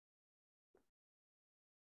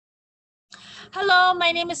Hello,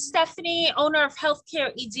 my name is Stephanie, owner of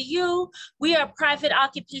Healthcare-Edu. We are a private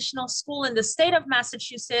occupational school in the state of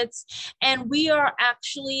Massachusetts, and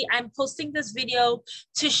I'm posting this video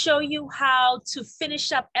to show you how to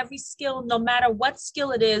finish up every skill, no matter what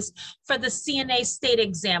skill it is, for the CNA state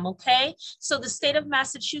exam, okay? So the state of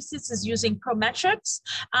Massachusetts is using Prometrics.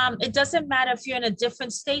 It doesn't matter if you're in a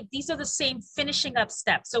different state. These are the same finishing up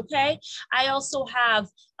steps, okay? I also have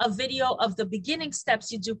a video of the beginning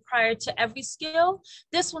steps you do prior to every skill.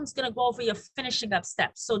 This one's going to go over your finishing up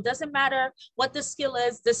steps. So it doesn't matter what the skill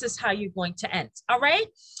is, this is how you're going to end. All right.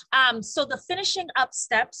 So the finishing up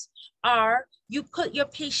steps are you put your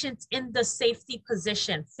patient in the safety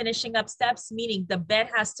position. Finishing up steps, meaning the bed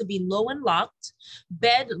has to be low and locked,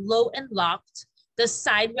 bed low and locked. The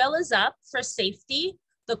side rail is up for safety.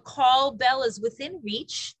 The call bell is within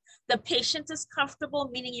reach. The patient is comfortable,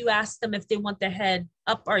 meaning you ask them if they want their head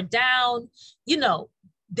up or down,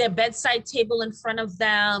 their bedside table in front of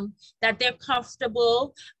them, that they're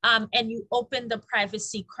comfortable, and you open the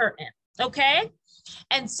privacy curtain, okay?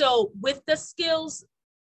 And so with the skills,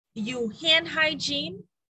 you hand hygiene,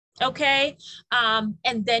 okay?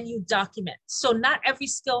 And then you document. So not every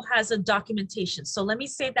skill has a documentation. So let me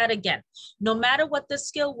say that again. No matter what the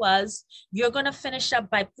skill was, you're gonna finish up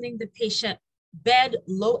by putting the patient bed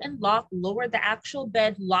low and lock, lower the actual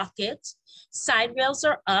bed, lock it. Side rails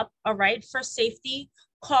are up, all right, for safety.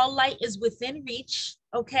 Call light is within reach,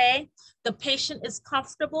 okay? The patient is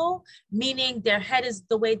comfortable, meaning their head is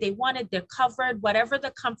the way they want it, they're covered, whatever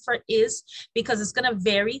the comfort is, because it's gonna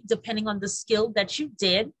vary depending on the skill that you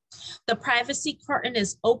did. The privacy curtain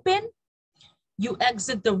is open. You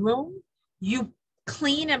exit the room. You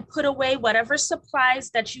clean and put away whatever supplies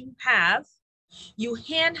that you have. You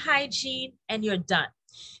hand hygiene and you're done.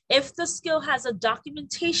 If the skill has a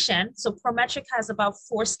documentation, so Prometric has about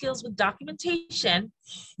 4 skills with documentation,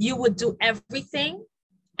 you would do everything,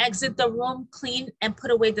 exit the room, clean and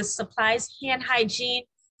put away the supplies, hand hygiene,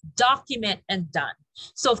 document and done.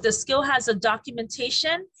 So if the skill has a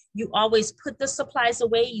documentation, you always put the supplies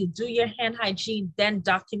away, you do your hand hygiene, then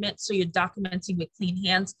document. So you're documenting with clean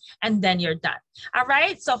hands and then you're done. All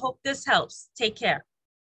right, so hope this helps. Take care.